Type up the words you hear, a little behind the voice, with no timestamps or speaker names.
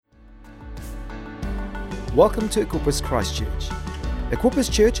Welcome to Equippers Christchurch. Equippers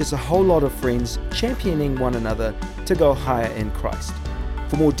Church is a whole lot of friends championing one another to go higher in Christ.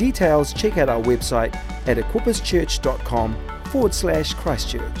 For more details, check out our website at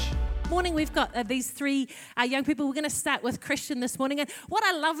equipperschurch.com/Christchurch. Morning, we've got these three young people. We're going to start with Christian this morning. And what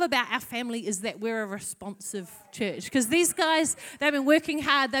I love about our family is that we're a responsive church. Because these guys, they've been working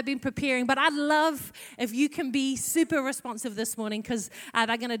hard, they've been preparing. But I'd love if you can be super responsive this morning because they're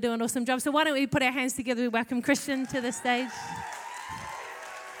going to do an awesome job. So why don't we put our hands together? We welcome Christian to the stage.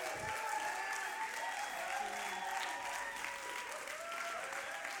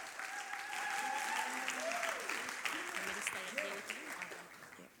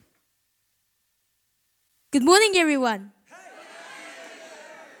 Good morning, everyone.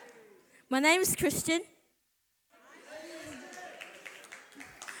 My name is Christian.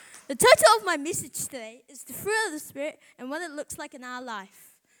 The title of my message today is The Fruit of the Spirit and What It Looks Like in Our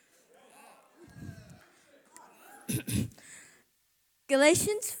Life.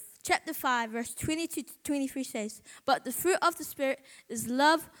 Galatians chapter 5, verse 22 to 23 says, "But the fruit of the Spirit is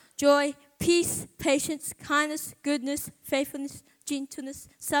love, joy, peace, patience, kindness, goodness, faithfulness, gentleness,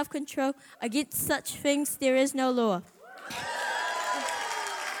 self-control. Against such things there is no law."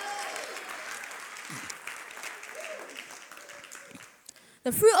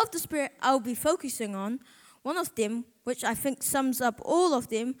 The fruit of the Spirit I'll be focusing on, one of them, which I think sums up all of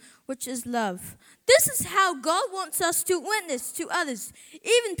them, which is love. This is how God wants us to witness to others,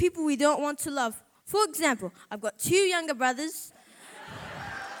 even people we don't want to love. For example, I've got two younger brothers.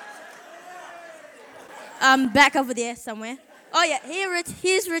 Back over there somewhere. Oh, yeah,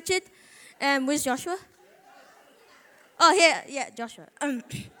 here's Richard. And where's Joshua? Oh, here, yeah, Joshua.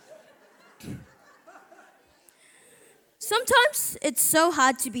 Sometimes it's so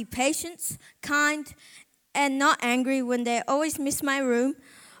hard to be patient, kind, and not angry when they always miss my room.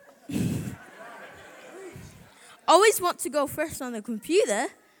 Always want to go first on the computer.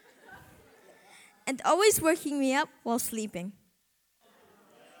 And always waking me up while sleeping.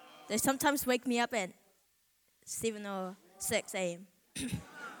 They sometimes wake me up at 7 or 6 a.m.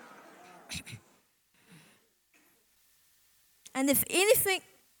 And if anything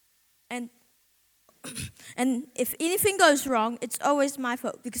goes wrong, it's always my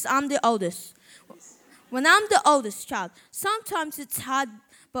fault because I'm the oldest. When I'm the oldest child, sometimes it's hard,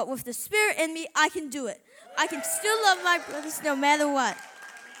 but with the Spirit in me, I can do it. I can still love my brothers no matter what.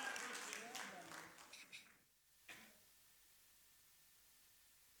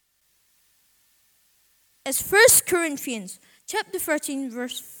 As 1 Corinthians chapter 13,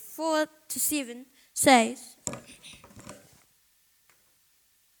 verse 4 to 7 says,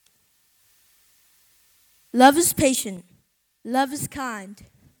 "Love is patient. Love is kind.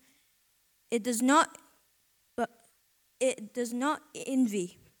 It does not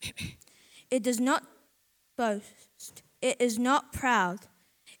envy. It does not boast. It is not proud.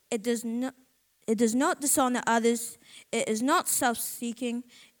 It does not dishonor others. It is not self-seeking.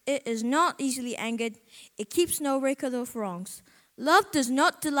 It is not easily angered. It keeps no record of wrongs. Love does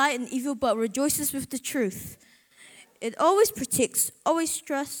not delight in evil, but rejoices with the truth. It always protects, always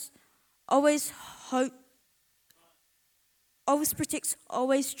trusts, always hopes, always protects,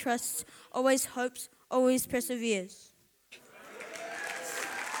 always trusts, always hopes, always perseveres."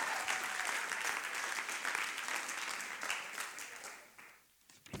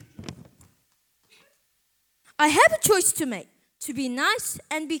 I have a choice to make. To be nice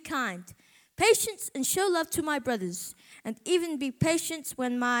and be kind, patient and show love to my brothers, and even be patient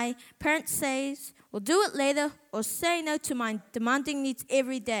when my parents say, "We'll do it later," or say no to my demanding needs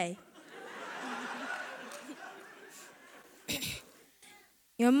every day.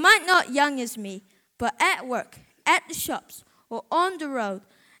 You might not young as me, but at work, at the shops, or on the road,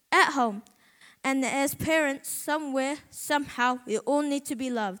 at home, and as parents, somewhere, somehow, we all need to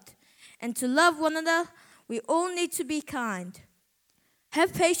be loved. And to love one another, we all need to be kind.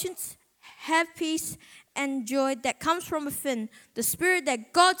 Have patience, have peace, and joy that comes from within, the Spirit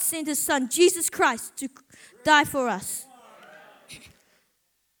that God sent His Son, Jesus Christ, to die for us.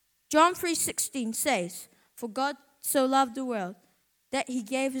 John 3:16 says, "For God so loved the world, that He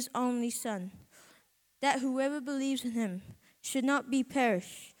gave His only Son, that whoever believes in Him should not be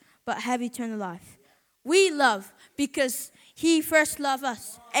perished, but have eternal life." We love because He first loved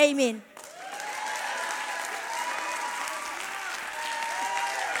us. Amen.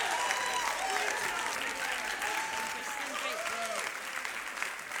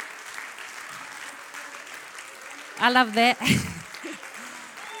 I love that.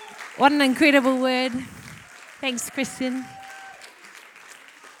 What an incredible word. Thanks, Christian.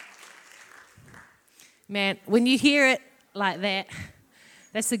 Man, when you hear it like that,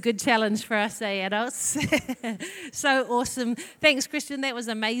 That's a good challenge for us, adults? So awesome. Thanks, Christian. That was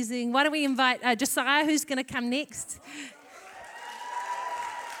amazing. Why don't we invite Josiah, who's going to come next?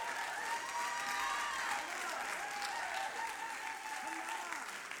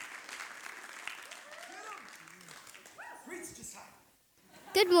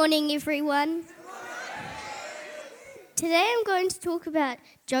 Good morning, everyone. Today I'm going to talk about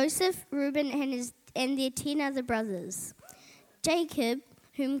Joseph, Reuben, and their 10 other brothers. Jacob,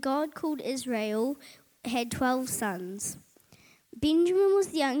 whom God called Israel, had 12 sons. Benjamin was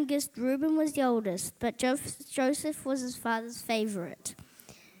the youngest, Reuben was the oldest, but Joseph was his father's favorite.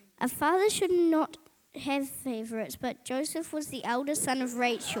 A father should not have favorites, but Joseph was the eldest son of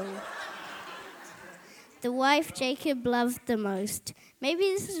Rachel, the wife Jacob loved the most. Maybe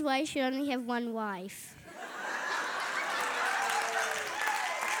this is why he should only have one wife.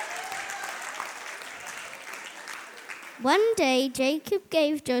 One day, Jacob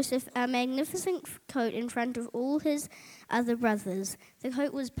gave Joseph a magnificent coat in front of all his other brothers. The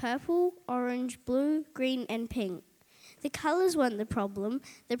coat was purple, orange, blue, green, and pink. The colours weren't the problem.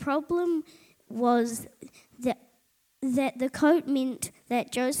 The problem was that the coat meant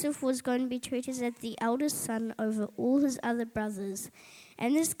that Joseph was going to be treated as the eldest son over all his other brothers,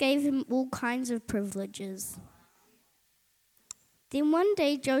 and this gave him all kinds of privileges. Then one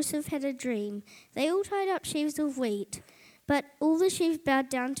day Joseph had a dream. They all tied up sheaves of wheat, but all the sheaves bowed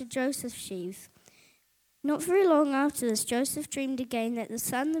down to Joseph's sheaf. Not very long after this, Joseph dreamed again that the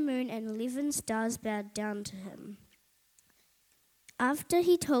sun, the moon, and 11 stars bowed down to him. After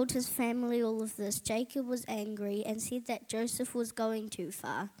he told his family all of this, Jacob was angry and said that Joseph was going too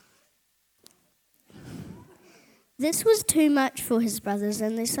far. This was too much for his brothers,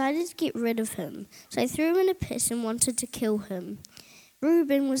 and they decided to get rid of him. So they threw him in a pit and wanted to kill him.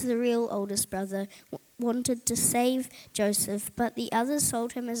 Reuben was the real oldest brother, wanted to save Joseph, but the others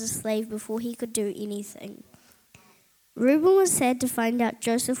sold him as a slave before he could do anything. Reuben was sad to find out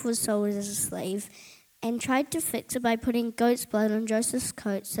Joseph was sold as a slave, and tried to fix it by putting goat's blood on Joseph's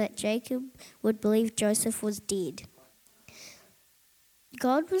coat so that Jacob would believe Joseph was dead.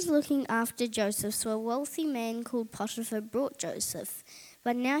 God was looking after Joseph, so a wealthy man called Potiphar brought Joseph.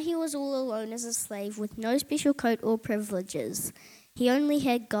 But now he was all alone as a slave with no special coat or privileges. He only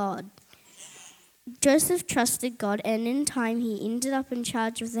had God. Joseph trusted God, and in time he ended up in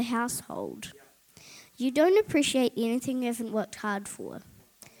charge of the household. You don't appreciate anything you haven't worked hard for.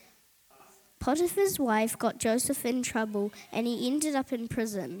 Potiphar's wife got Joseph in trouble, and he ended up in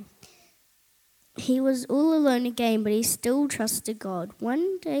prison. He was all alone again, but he still trusted God.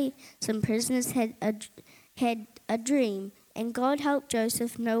 One day, some prisoners had a dream, and God helped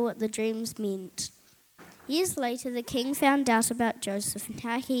Joseph know what the dreams meant. Years later, the king found out about Joseph and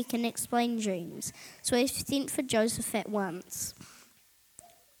how he can explain dreams, so he sent for Joseph at once.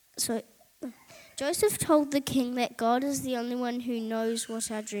 Joseph told the king that God is the only one who knows what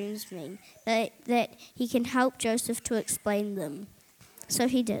our dreams mean, that he can help Joseph to explain them. So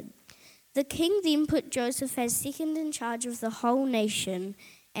he did. The king then put Joseph as second in charge of the whole nation,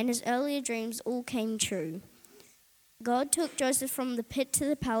 and his earlier dreams all came true. God took Joseph from the pit to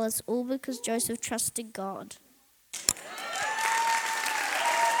the palace, all because Joseph trusted God.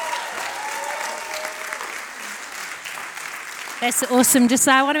 That's awesome,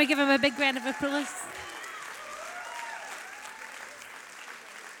 Josiah. Why don't we give him a big round of applause?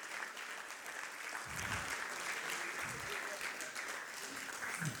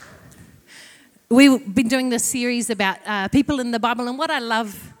 We've been doing this series about people in the Bible, and what I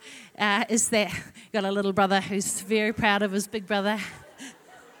love is that you've got a little brother who's very proud of his big brother.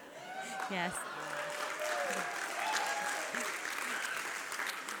 Yes.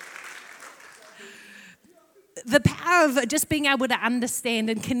 The power of just being able to understand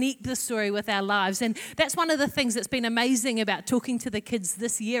and connect the story with our lives. And that's one of the things that's been amazing about talking to the kids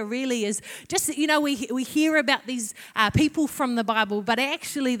this year, really, is just, we hear about these people from the Bible, but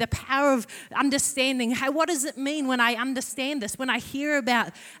actually the power of understanding, hey, what does it mean when I understand this? When I hear about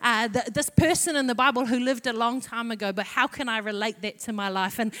this person in the Bible who lived a long time ago, but how can I relate that to my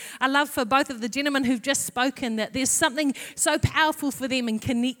life? And I love for both of the gentlemen who've just spoken that there's something so powerful for them in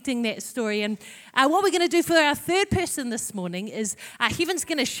connecting that story. And what we're going to do for our third person this morning is Heaven's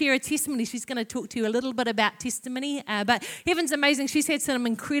going to share a testimony. She's going to talk to you a little bit about testimony. But Heaven's amazing. She's had some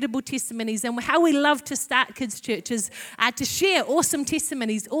incredible testimonies. And how we love to start kids' churches to share awesome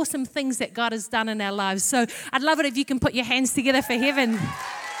testimonies, awesome things that God has done in our lives. So I'd love it if you can put your hands together for Heaven.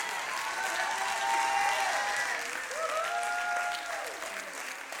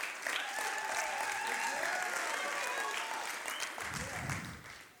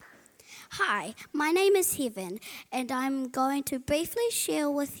 Hi, Hi, my name is Heaven, and I'm going to briefly share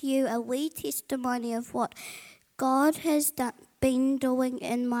with you a wee testimony of what God has been doing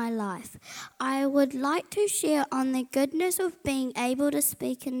in my life. I would like to share on the goodness of being able to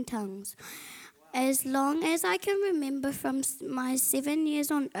speak in tongues. As long as I can remember from my 7 years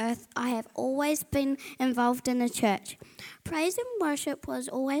on earth, I have always been involved in a church. Praise and worship was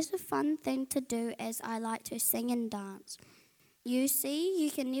always a fun thing to do, as I like to sing and dance. You see, you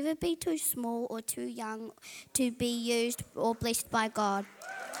can never be too small or too young to be used or blessed by God.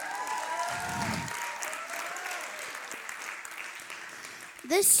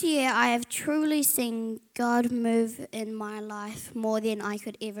 This year, I have truly seen God move in my life more than I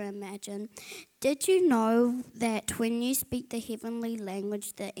could ever imagine. Did you know that when you speak the heavenly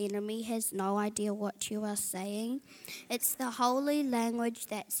language, the enemy has no idea what you are saying? It's the holy language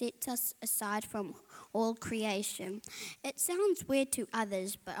that sets us aside from all creation. It sounds weird to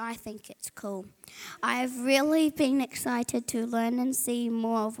others, but I think it's cool. I've really been excited to learn and see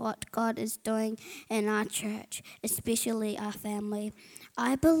more of what God is doing in our church, especially our family.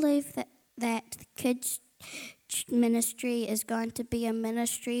 I believe that kids' ministry is going to be a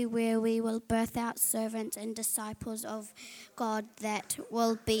ministry where we will birth out servants and disciples of God that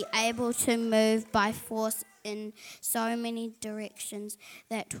will be able to move by force in so many directions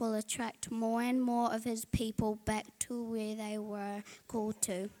that will attract more and more of his people back to where they were called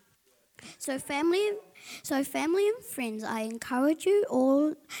to. So family and friends, I encourage you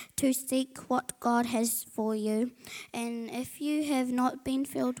all to seek what God has for you. And if you have not been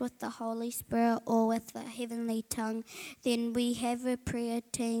filled with the Holy Spirit or with the heavenly tongue, then we have a prayer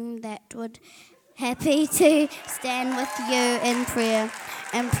team that would happy to stand with you in prayer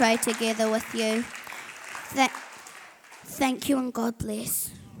and pray together with you. Thank you and God bless.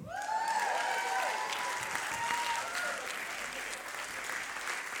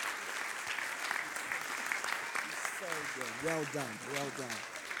 Well done, well done.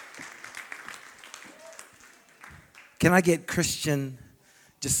 Can I get Christian,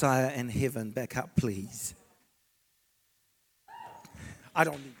 Josiah, and Heaven back up, please? I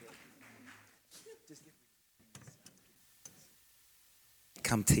don't need that.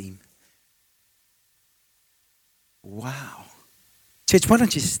 Come, team. Wow. Church, why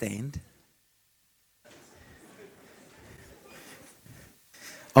don't you stand?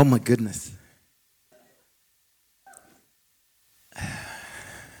 Oh, my goodness.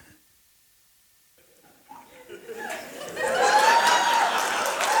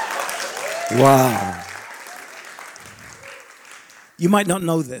 Wow. You might not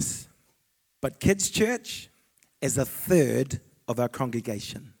know this, but Kids Church is a third of our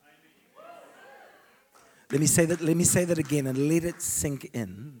congregation. Let me say that again and let it sink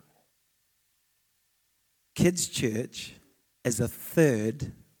in. Kids Church is a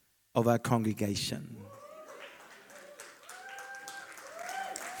third of our congregation.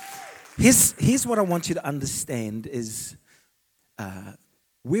 Here's what I want you to understand is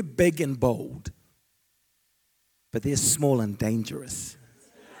we're big and bold, but they're small and dangerous.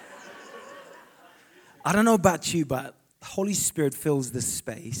 I don't know about you, but the Holy Spirit fills this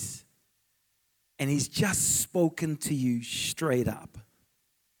space, and He's just spoken to you straight up.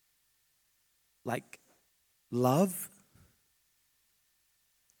 Like love,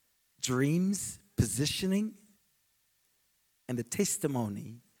 dreams, positioning, and the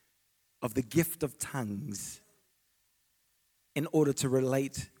testimony of the gift of tongues in order to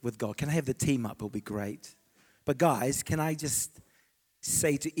relate with God. Can I have the team up? It'll be great. But guys, can I just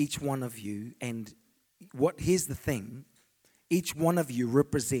say to each one of you, and here's the thing, each one of you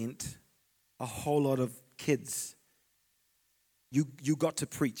represent a whole lot of kids. You got to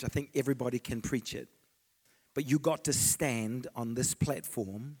preach. I think everybody can preach it. But you got to stand on this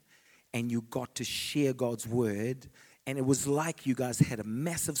platform and you got to share God's word. And it was like you guys had a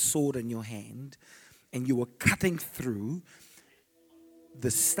massive sword in your hand and you were cutting through the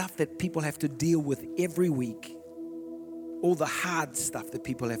stuff that people have to deal with every week, all the hard stuff that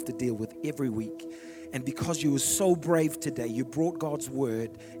people have to deal with every week. And because you were so brave today, you brought God's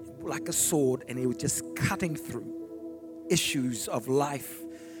word like a sword and it was just cutting through issues of life.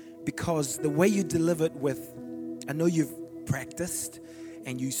 Because the way you delivered with, I know you've practiced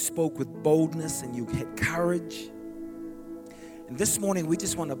and you spoke with boldness and you had courage. And this morning we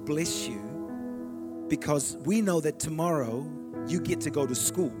just want to bless you because we know that tomorrow you get to go to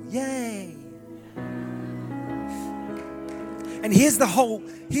school. Yay! And here's the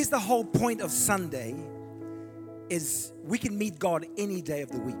whole point of Sunday is we can meet God any day of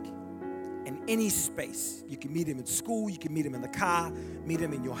the week, in any space. You can meet Him in school, you can meet Him in the car, meet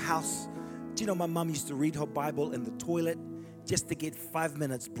Him in your house. Do you know my mom used to read her Bible in the toilet just to get 5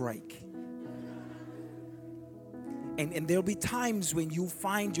 minutes break? And there'll be times when you'll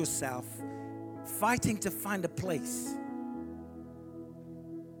find yourself fighting to find a place.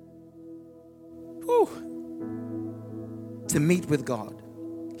 To meet with God.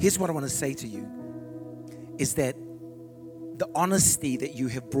 Here's what I want to say to you, is that the honesty that you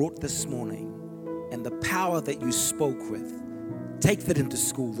have brought this morning and the power that you spoke with, take that into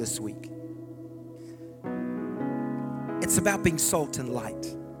school this week. It's about being salt and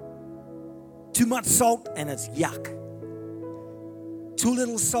light. Too much salt and it's yuck. Too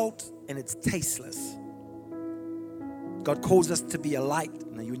little salt and it's tasteless. God calls us to be a light.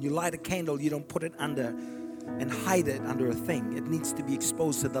 Now, when you light a candle, you don't put it under and hide it under a thing. It needs to be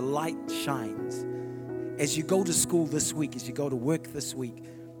exposed so the light shines. As you go to school this week, as you go to work this week,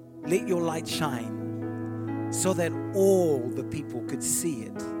 let your light shine so that all the people could see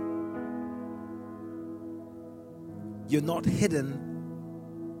it. You're not hidden,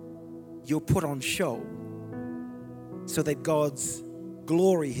 you're put on show so that God's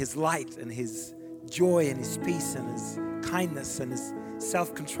glory, His light and His joy and His peace and His kindness and His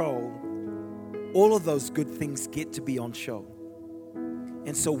self-control, all of those good things get to be on show.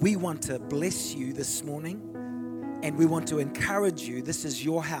 And so we want to bless you this morning, and we want to encourage you. This is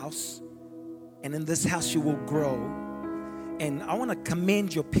your house, and in this house you will grow. And I want to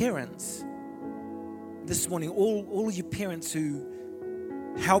commend your parents this morning, all of you parents who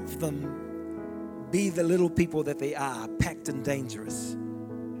help them be the little people that they are, packed and dangerous.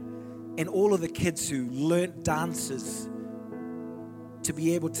 And all of the kids who learnt dances to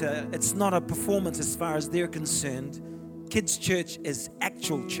be able to, it's not a performance as far as they're concerned. Kids' church is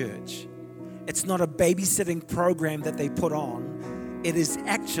actual church. It's not a babysitting program that they put on. It is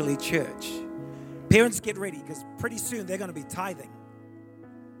actually church. Parents, get ready, because pretty soon they're going to be tithing.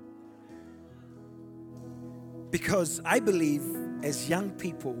 Because I believe as young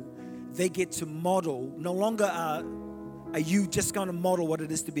people, they get to model. No longer are you just going to model what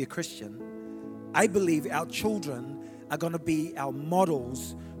it is to be a Christian. I believe our children are going to be our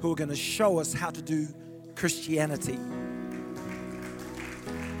models who are going to show us how to do Christianity.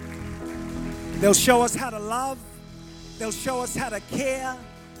 They'll show us how to love. They'll show us how to care.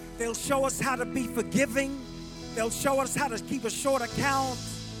 They'll show us how to be forgiving. They'll show us how to keep a short account.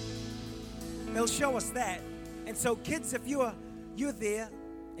 They'll show us that. And so kids, if you're there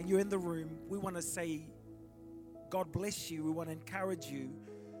and you're in the room, we want to say, God bless you. We want to encourage you.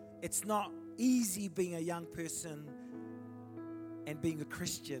 It's not easy being a young person and being a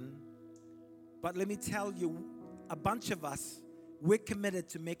Christian. But let me tell you, a bunch of us, we're committed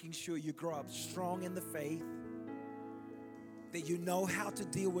to making sure you grow up strong in the faith, that you know how to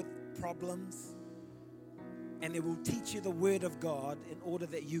deal with problems, and it will teach you the Word of God in order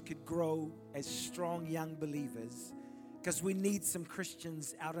that you could grow as strong young believers. Because we need some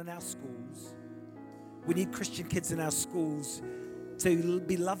Christians out in our schools. We need Christian kids in our schools to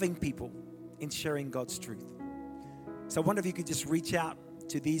be loving people and sharing God's truth. So I wonder if you could just reach out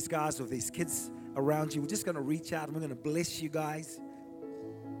to these guys or these kids around you. We're just going to reach out and we're going to bless you guys.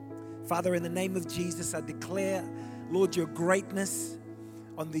 Father, in the name of Jesus, I declare, Lord, your greatness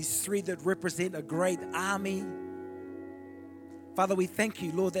on these three that represent a great army. Father, we thank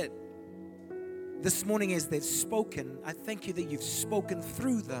you, Lord, that this morning as they've spoken, I thank you that you've spoken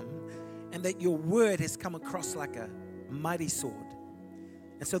through them and that your word has come across like a mighty sword.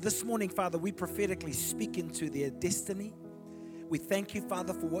 And so this morning, Father, we prophetically speak into their destiny. We thank you,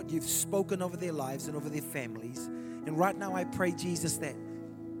 Father, for what you've spoken over their lives and over their families. And right now I pray, Jesus, that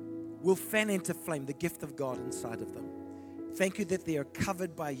we'll fan into flame the gift of God inside of them. Thank you that they are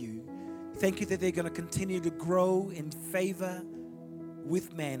covered by you. Thank you that they're going to continue to grow in favor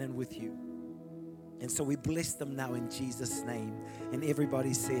with man and with you. And so we bless them now in Jesus' name. And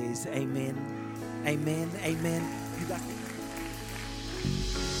everybody says, amen, amen, amen. You got it.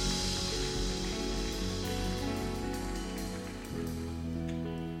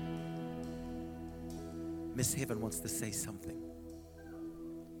 Miss Heaven wants to say something.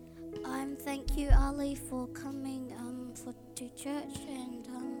 Thank you, Ali, for coming to church and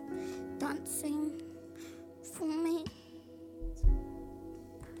dancing for me.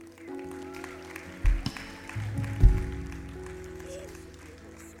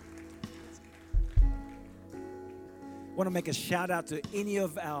 I want to make a shout out to any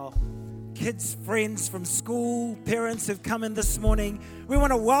of our kids, friends from school, parents who've come in this morning. We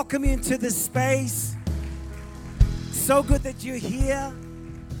want to welcome you into this space. So good that you're here.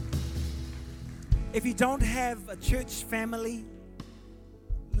 If you don't have a church family,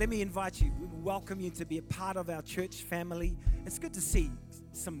 let me invite you. We welcome you to be a part of our church family. It's good to see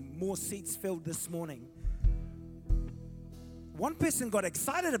some more seats filled this morning. One person got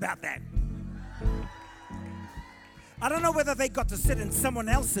excited about that. I don't know whether they got to sit in someone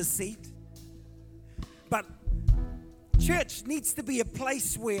else's seat, but church needs to be a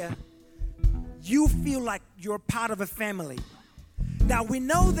place where you feel like you're a part of a family. Now, we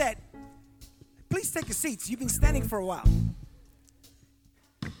know that, please take your seats. You've been standing for a while.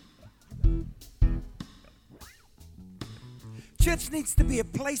 Church needs to be a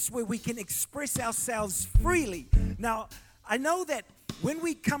place where we can express ourselves freely. Now, I know that when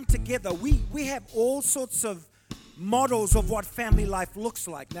we come together, we have all sorts of models of what family life looks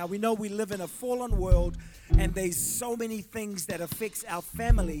like. Now, we know we live in a fallen world, and there's so many things that affects our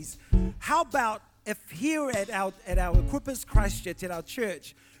families. How about if here at our Equippers Christchurch, at our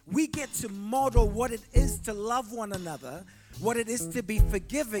church, we get to model what it is to love one another, what it is to be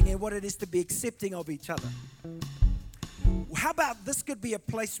forgiving, and what it is to be accepting of each other. How about this could be a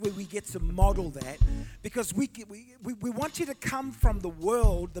place where we get to model that? Because we want you to come from the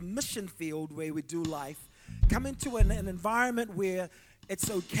world, the mission field where we do life, come into an environment where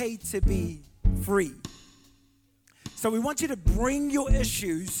it's okay to be free. So we want you to bring your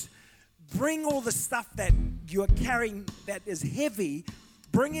issues, bring all the stuff that you're carrying that is heavy,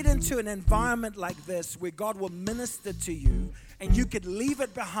 bring it into an environment like this where God will minister to you and you could leave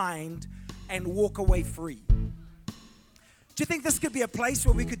it behind and walk away free. Do you think this could be a place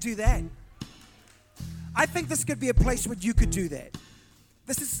where we could do that? I think this could be a place where you could do that.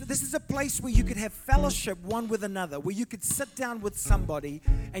 This is a place where you could have fellowship one with another, where you could sit down with somebody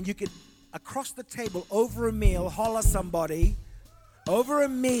and you could, across the table, over a meal, holler somebody, over a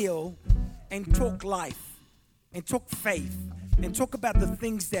meal, and talk life, and talk faith, and talk about the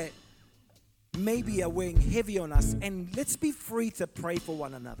things that maybe are weighing heavy on us. And let's be free to pray for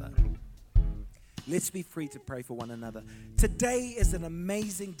one another. Let's be free to pray for one another. Today is an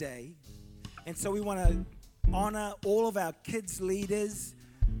amazing day, and so we want to honor all of our kids leaders.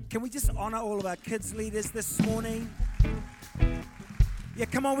 Can we just honor all of our kids leaders this morning? Yeah,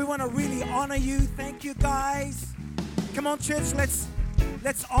 come on, we want to really honor you. Thank you, guys. Come on, church, let's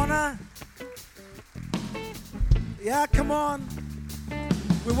honor. Yeah, come on.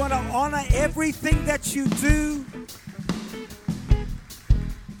 We want to honor everything that you do.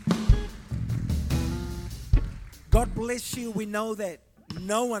 God bless you. We know that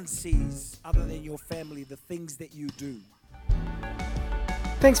no one sees, other than your family, the things that you do.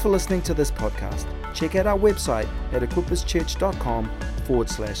 Thanks for listening to this podcast. Check out our website at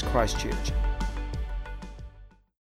equipperschurch.com/Christchurch.